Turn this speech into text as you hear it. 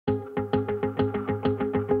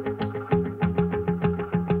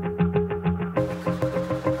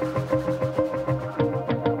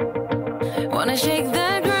Wanna shake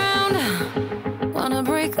the ground, wanna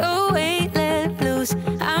break away, let loose.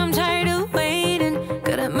 I'm tired of waiting,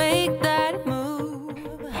 gotta make that move.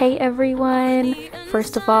 Hey everyone!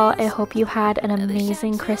 First of all, I hope you had an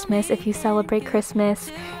amazing Christmas if you celebrate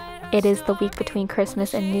Christmas. It is the week between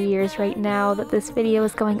Christmas and New Year's right now that this video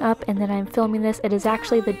is going up, and then I'm filming this. It is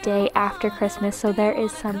actually the day after Christmas, so there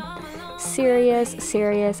is some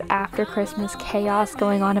serious after Christmas chaos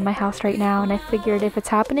going on in my house right now, and I figured if it's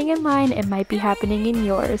happening in mine, it might be happening in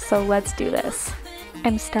yours, so let's do this.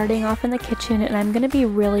 I'm starting off in the kitchen, and I'm gonna be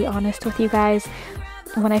really honest with you guys.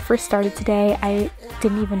 When I first started today, I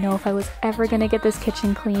didn't even know if I was ever gonna get this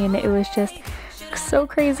kitchen clean. It was just so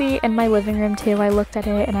crazy. In my living room too, I looked at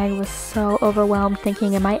it and I was so overwhelmed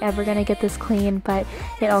thinking, am I ever gonna get this clean? But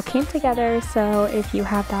it all came together, so if you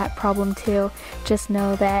have that problem too, just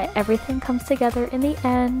know that everything comes together in the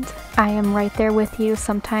end. I am right there with you.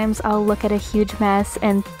 Sometimes I'll look at a huge mess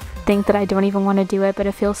and think that I don't even want to do it, but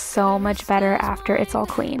it feels so much better after it's all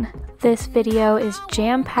clean. This video is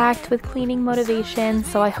jam-packed with cleaning motivation,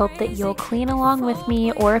 so I hope that you'll clean along with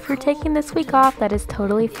me, or if you're taking this week off, that is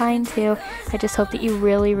totally fine too. I just hope that you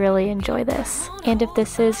really enjoy this. And if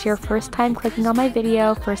this is your first time clicking on my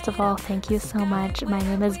video, first of all, thank you so much. My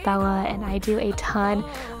name is Bella, and I do a ton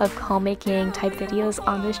of homemaking type videos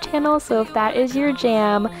on this channel, so if that is your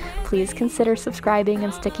jam, please consider subscribing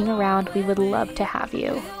and sticking around. We would love to have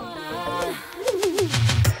you.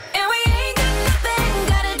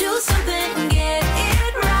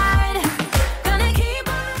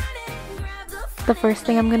 The first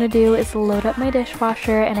thing I'm going to do is load up my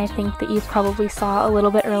dishwasher, and I think that you probably saw a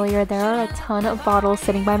little bit earlier, there are a ton of bottles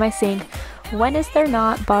sitting by my sink. When is there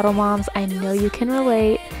not? Bottle moms, I know you can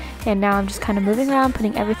relate. And now I'm just kind of moving around,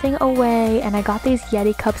 putting everything away, and I got these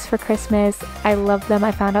Yeti cups for Christmas. I love them.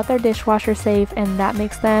 I found out they're dishwasher safe, and that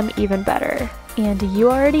makes them even better. And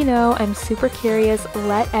you already know, I'm super curious.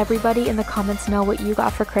 Let everybody in the comments know what you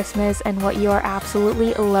got for Christmas and what you are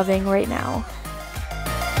absolutely loving right now.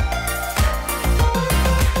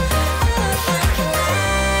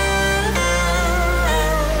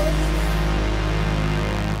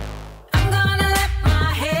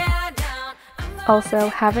 Also,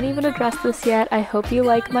 haven't even addressed this yet. I hope you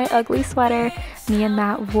like my ugly sweater. Me and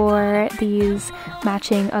Matt wore these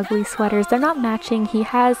matching ugly sweaters. They're not matching. He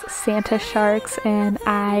has Santa sharks, and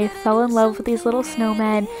I fell in love with these little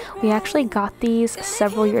snowmen. We actually got these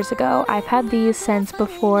several years ago. I've had these since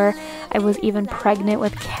before I was even pregnant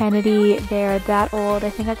with Kennedy. They're that old. I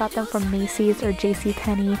think I got them from Macy's or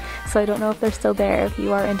JCPenney, so I don't know if they're still there if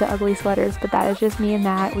you are into ugly sweaters, but that is just me and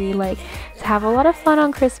Matt. We like to have a lot of fun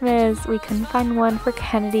on Christmas. We couldn't find one for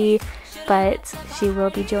Kennedy, but she will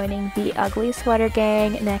be joining the ugly sweater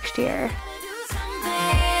gang next year.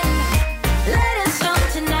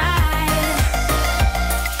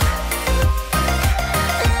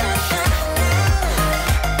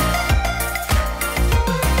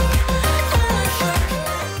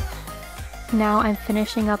 Now I'm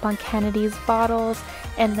finishing up on Kennedy's bottles,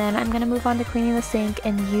 and then I'm going to move on to cleaning the sink.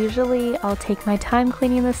 And usually I'll take my time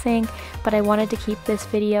cleaning the sink, but I wanted to keep this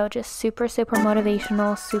video just super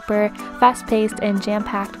motivational, super fast-paced and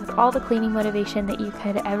jam-packed with all the cleaning motivation that you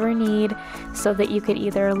could ever need, so that you could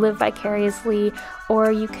either live vicariously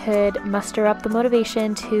or you could muster up the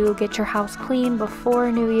motivation to get your house clean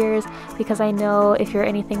before New Year's, because I know if you're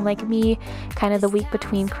anything like me, kind of the week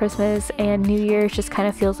between Christmas and New Year's just kind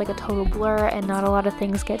of feels like a total blur and not a lot of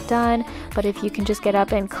things get done. But if you can just get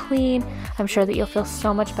up and clean, I'm sure that you'll feel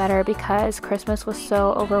so much better, because Christmas was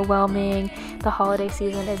so overwhelming. The holiday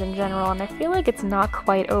season is in general, and I feel like it's not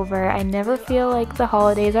quite over. I never feel like the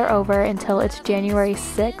holidays are over until it's January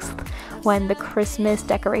 6th when the Christmas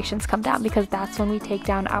decorations come down, because that's when we take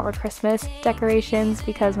down our Christmas decorations,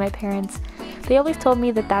 because my parents, they always told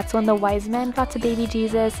me that that's when the wise men got to baby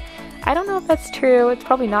Jesus. I don't know if that's true. It's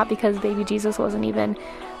probably not, because baby Jesus wasn't even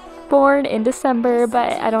born in December,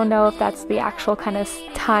 but I don't know if that's the actual kind of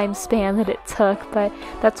time span that it took, but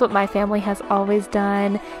that's what my family has always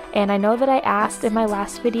done. And I know that I asked in my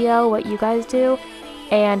last video what you guys do,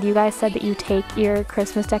 and you guys said that you take your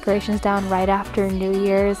Christmas decorations down right after New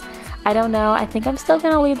Year's. I don't know. I think I'm still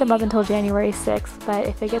going to leave them up until January 6th, but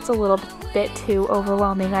if it gets a little bit too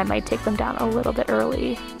overwhelming, I might take them down a little bit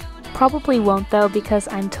early. Probably won't though, because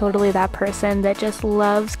I'm totally that person that just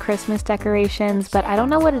loves Christmas decorations, but I don't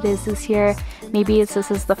know what it is this year. Maybe this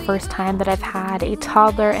is the first time that I've had a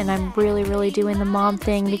toddler, and I'm really doing the mom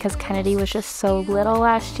thing, because Kennedy was just so little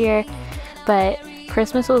last year. But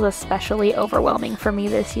Christmas was especially overwhelming for me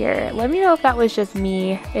this year. Let me know if that was just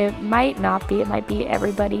me. It might not be, it might be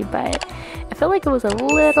everybody, but I feel like it was a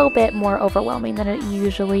little bit more overwhelming than it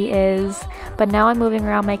usually is. But now I'm moving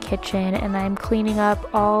around my kitchen and I'm cleaning up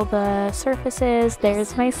all the surfaces.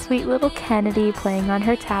 There's my sweet little Kennedy playing on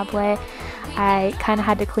her tablet. I kind of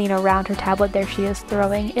had to clean around her tablet. There she is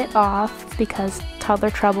throwing it off because toddler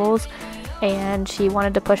troubles, and she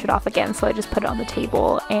wanted to push it off again, so I just put it on the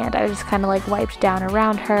table and I just kind of like wiped down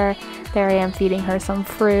around her. There I am feeding her some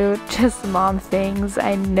fruit, just mom things.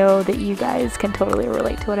 I know that you guys can totally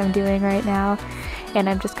relate to what I'm doing right now, and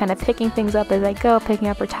I'm just kind of picking things up as I go, picking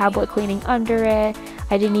up her tablet, cleaning under it.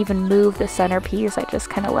 I didn't even move the centerpiece, I just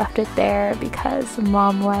kind of left it there because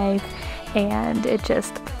mom life, and it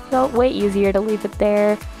just felt way easier to leave it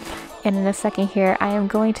there. And in a second here, I am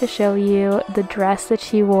going to show you the dress that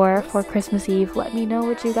she wore for Christmas Eve. Let me know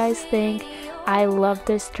what you guys think. I love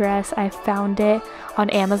this dress. I found it on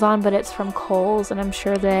Amazon, but it's from Kohl's, and I'm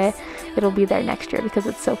sure that it'll be there next year because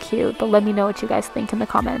it's so cute. But let me know what you guys think in the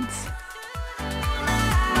comments.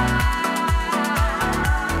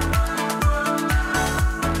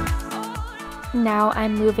 Now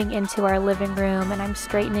I'm moving into our living room and I'm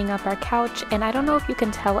straightening up our couch, and I don't know if you can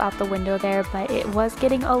tell out the window there, but it was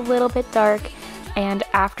getting a little bit dark, and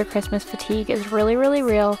after Christmas fatigue is really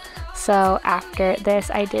real. So after this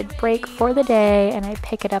I did break for the day and I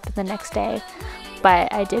pick it up the next day,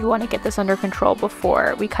 but I did want to get this under control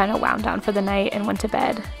before we kind of wound down for the night and went to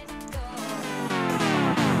bed.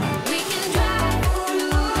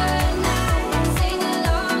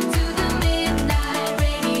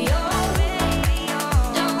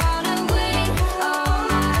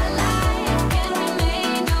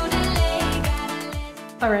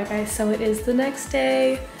 Alright guys, so it is the next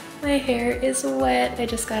day. My hair is wet. I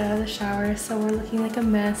just got out of the shower, so we're looking like a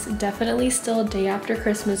mess. Definitely still day after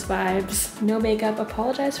Christmas vibes. No makeup,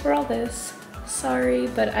 apologize for all this. Sorry,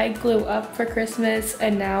 but I glue up for Christmas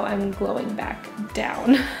and now I'm glowing back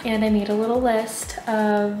down. And I made a little list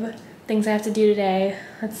of things I have to do today.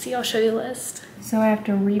 Let's see, I'll show you the list. So I have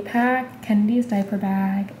to repack Kennedy's diaper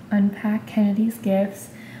bag, unpack Kennedy's gifts,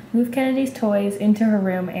 move Kennedy's toys into her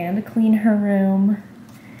room, and clean her room.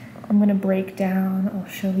 I'm gonna break down, I'll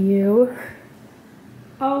show you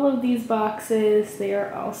all of these boxes. They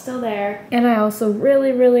are all still there. And I also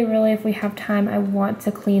really, if we have time, I want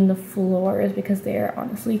to clean the floors because they are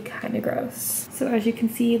honestly kind of gross. So as you can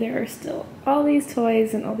see, there are still all these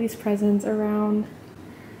toys and all these presents around.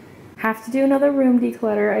 Have to do another room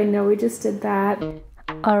declutter. I know we just did that.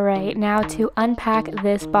 Alright, now to unpack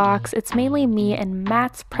this box. It's mainly me and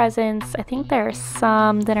Matt's presents. I think there are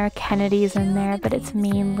some that are Kennedy's in there, but it's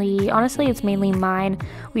mainly, honestly, it's mainly mine.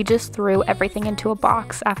 We just threw everything into a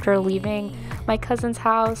box after leaving my cousin's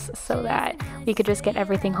house so that we could just get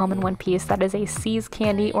everything home in one piece. That is a See's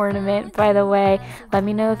candy ornament, by the way. Let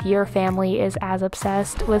me know if your family is as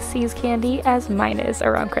obsessed with See's candy as mine is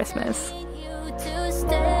around Christmas.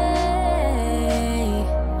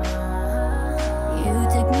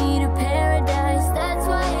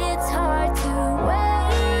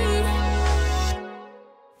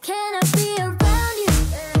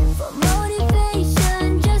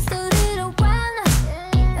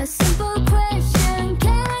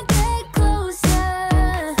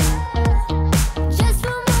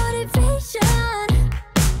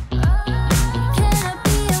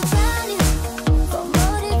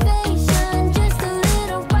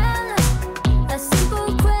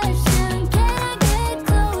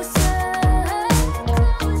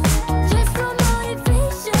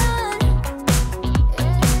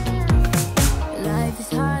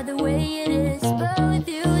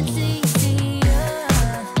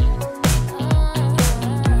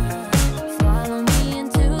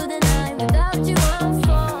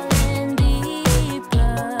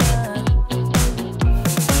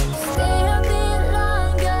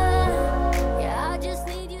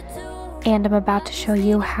 And I'm about to show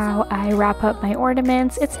you how I wrap up my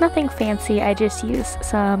ornaments. It's nothing fancy, I just use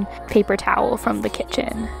some paper towel from the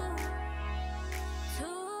kitchen.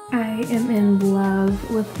 I am in love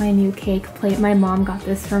with my new cake plate. My mom got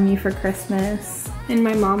this for me for Christmas. And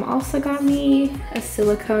my mom also got me a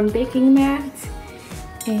silicone baking mat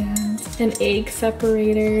and an egg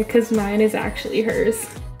separator because mine is actually hers.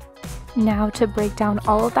 Now to break down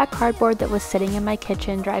all of that cardboard that was sitting in my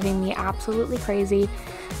kitchen, driving me absolutely crazy.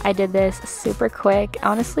 I did this super quick.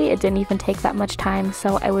 Honestly, it didn't even take that much time,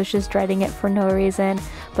 so I was just dreading it for no reason,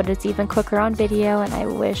 but it's even quicker on video, and I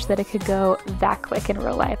wish that it could go that quick in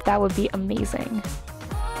real life. That would be amazing.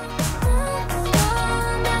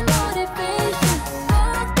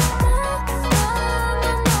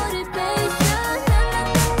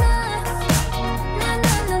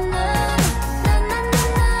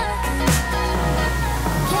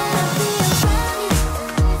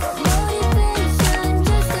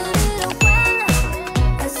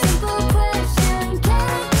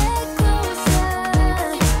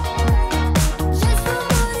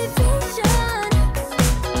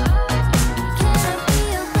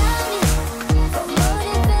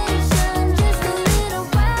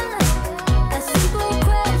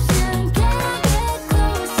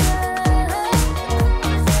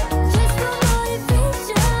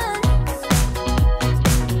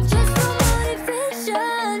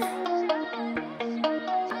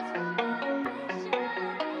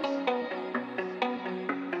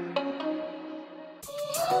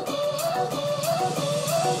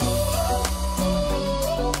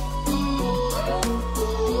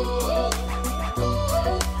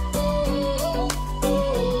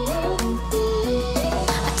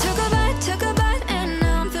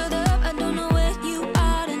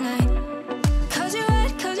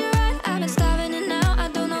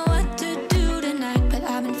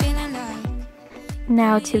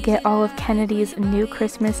 Now to get all of Kennedy's new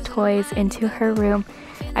Christmas toys into her room,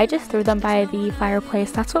 I just threw them by the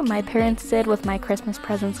fireplace. That's what my parents did with my Christmas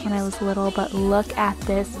presents when I was little, but look at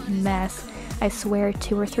this mess. I swear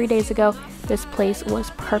 2 or 3 days ago, this place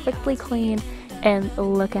was perfectly clean, and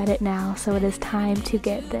look at it now. So it is time to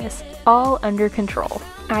get this all under control.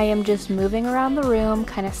 I am just moving around the room,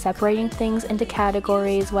 kind of separating things into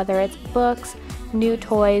categories, whether it's books, new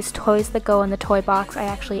toys, toys that go in the toy box. I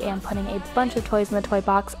actually am putting a bunch of toys in the toy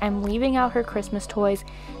box. I'm leaving out her Christmas toys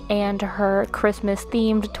and her Christmas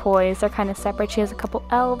themed toys. They're kind of separate. She has a couple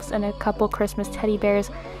elves and a couple Christmas teddy bears,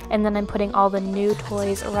 and then I'm putting all the new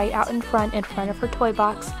toys right out in front of her toy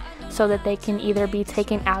box, so that they can either be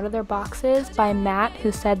taken out of their boxes by Matt, who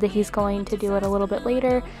said that he's going to do it a little bit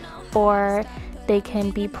later, or they can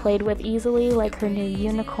be played with easily, like her new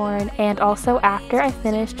unicorn. And also, after I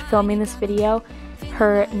finished filming this video,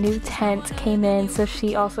 her new tent came in, so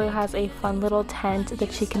she also has a fun little tent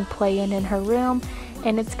that she can play in her room.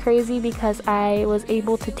 And it's crazy because I was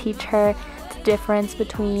able to teach her the difference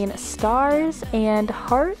between stars and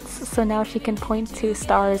hearts, so now she can point to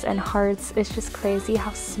stars and hearts. It's just crazy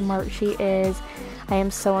how smart she is. I am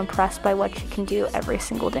so impressed by what she can do every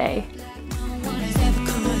single day.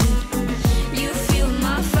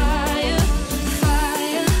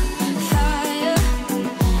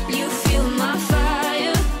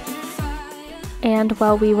 And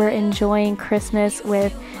while we were enjoying Christmas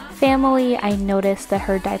with family, I noticed that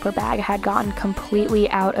her diaper bag had gotten completely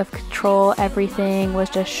out of control. Everything was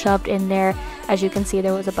just shoved in there. As you can see,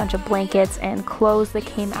 there was a bunch of blankets and clothes that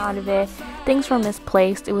came out of it. Things were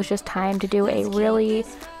misplaced. It was just time to do a really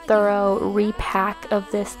thorough repack of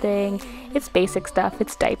this thing. It's basic stuff.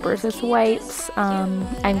 It's diapers, it's wipes.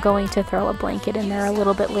 I'm going to throw a blanket in there a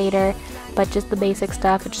little bit later, but just the basic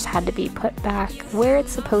stuff, it just had to be put back where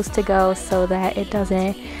it's supposed to go so that it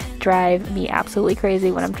doesn't drive me absolutely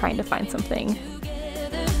crazy when I'm trying to find something.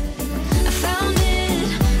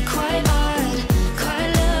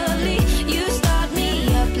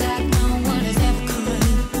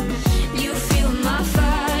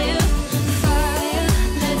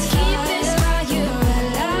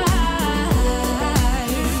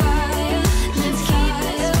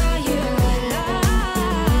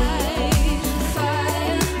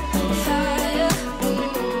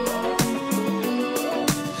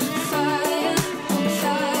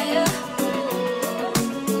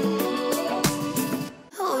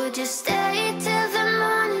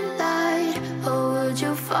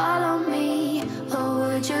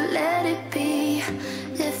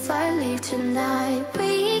 Tonight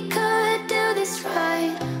we could do this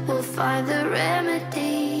right. We'll find the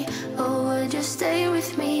remedy. Or would you stay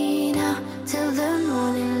with me now till the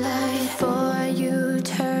morning light? Before you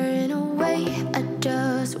turn away, I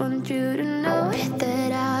just want you to know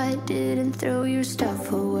that I didn't throw your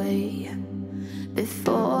stuff away.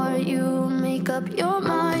 Before you make up your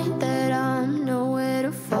mind that I'm nowhere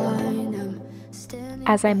to find them.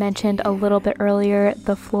 As I mentioned a little bit earlier,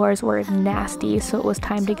 the floors were nasty, so it was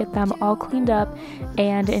time to get them all cleaned up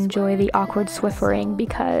and enjoy the awkward Swiffering,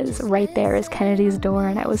 because right there is Kennedy's door,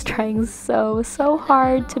 and I was trying so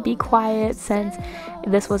hard to be quiet since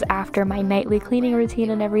this was after my nightly cleaning routine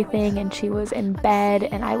and everything, and she was in bed,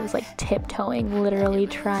 and I was like tiptoeing, literally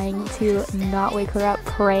trying to not wake her up,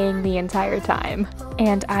 praying the entire time.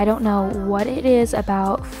 And I don't know what it is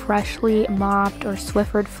about freshly mopped or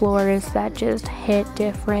Swiffered floors that just hit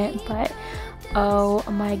different, but oh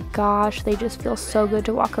my gosh, they just feel so good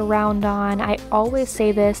to walk around on. I always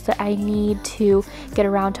say this, that I need to get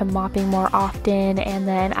around to mopping more often, and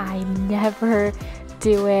then I never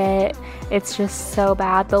do it. It's just so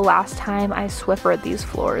bad. The last time I Swiffered these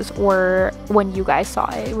floors, or when you guys saw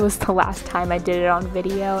it, was the last time I did it on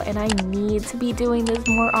video, and I need to be doing this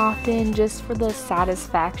more often just for the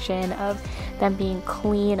satisfaction of them being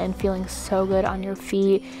clean and feeling so good on your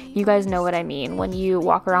feet. You guys know what I mean. When you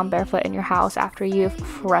walk around barefoot in your house after you've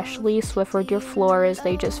freshly Swiffered your floors,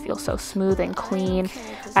 they just feel so smooth and clean.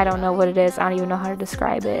 I don't know what it is. I don't even know how to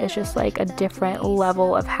describe it. It's just like a different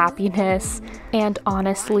level of happiness. And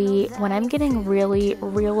honestly, when I'm getting really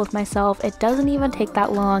real with myself, it doesn't even take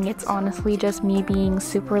that long. It's honestly just me being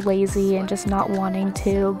super lazy and just not wanting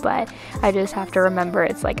to, but I just have to remember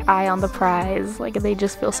it's like eye on the prize. Like, they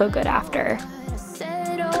just feel so good after.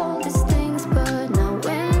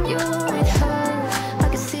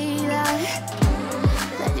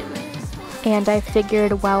 And I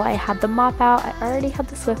figured, well, I had the mop out, I already had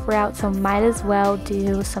the Swiffer out, so might as well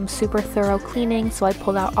do some super thorough cleaning. So I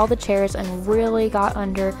pulled out all the chairs and really got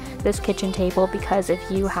under this kitchen table, because if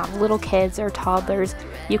you have little kids or toddlers,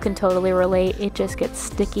 you can totally relate. It just gets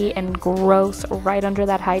sticky and gross right under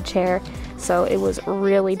that high chair. So it was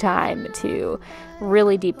really time to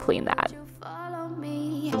really deep clean that. Follow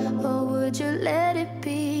me, or would you let it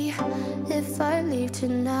be? If I leave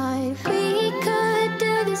tonight, we could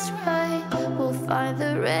do this right. We'll find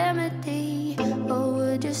the remedy. Or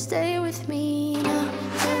would you stay with me now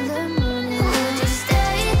till the morning? Would you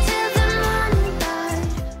stay till the morning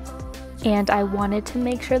light? And I wanted to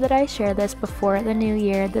make sure that I share this before the new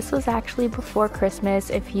year. This was actually before Christmas.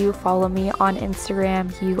 If you follow me on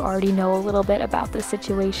Instagram, you already know a little bit about this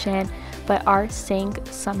situation, but our sink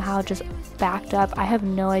somehow just backed up. I have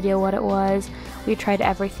no idea what it was. We tried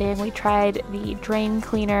everything. We tried the drain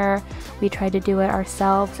cleaner, we tried to do it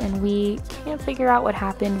ourselves, and we can't figure out what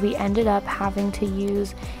happened. We ended up having to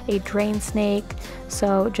use a drain snake.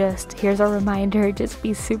 So just here's a reminder, just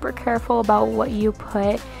be super careful about what you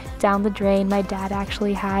put down the drain. My dad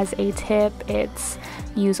actually has a tip. It's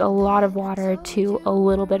use a lot of water to a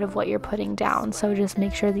little bit of what you're putting down. So just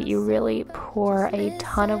make sure that you really pour a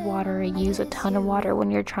ton of water, use a ton of water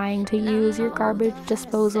when you're trying to use your garbage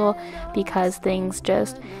disposal, because things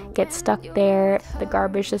just get stuck there. The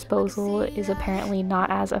garbage disposal is apparently not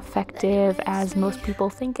as effective as most people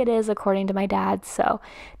think it is, according to my dad. So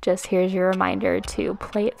just here's your reminder to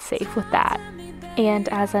play it safe with that. And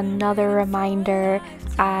as another reminder,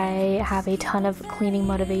 I have a ton of cleaning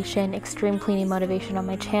motivation, extreme cleaning motivation on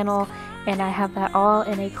my channel, and I have that all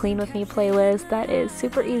in a Clean With Me playlist that is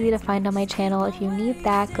super easy to find on my channel. If you need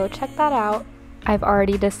that, go check that out. I've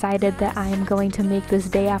already decided that I'm going to make this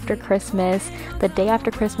day after Christmas, the day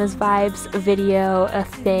after Christmas vibes video, a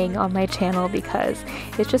thing on my channel, because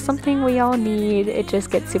it's just something we all need. It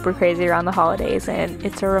just gets super crazy around the holidays, and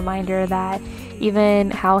it's a reminder that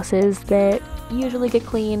even houses that usually get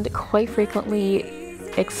cleaned quite frequently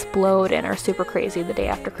explode and are super crazy the day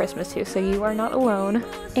after Christmas too, so you are not alone.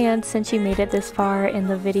 And since you made it this far in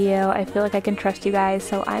the video, I feel like I can trust you guys,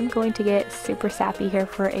 so I'm going to get super sappy here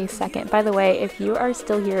for a second. By the way, if you are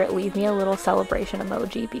still here, leave me a little celebration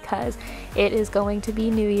emoji, because it is going to be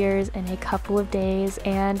New Year's in a couple of days,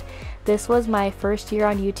 and this was my first year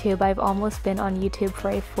on YouTube. I've almost been on YouTube for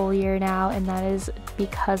a full year now, and that is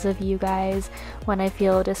because of you guys. When I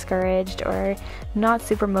feel discouraged or not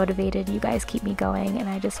super motivated, you guys keep me going, and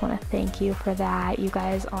I just want to thank you for that. You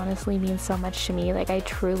guys honestly mean so much to me. Like, I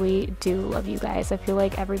truly do love you guys. I feel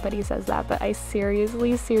like everybody says that, but I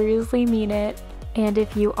seriously mean it. And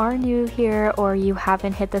if you are new here or you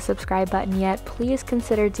haven't hit the subscribe button yet, please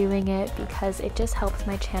consider doing it, because it just helps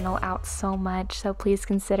my channel out so much. So please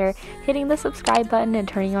consider hitting the subscribe button and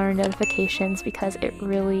turning on our notifications, because it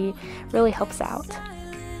really helps out.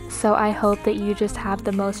 So I hope that you just have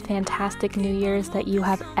the most fantastic New Year's that you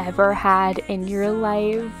have ever had in your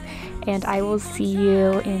life, and I will see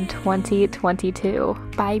you in 2022.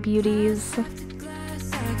 Bye, beauties.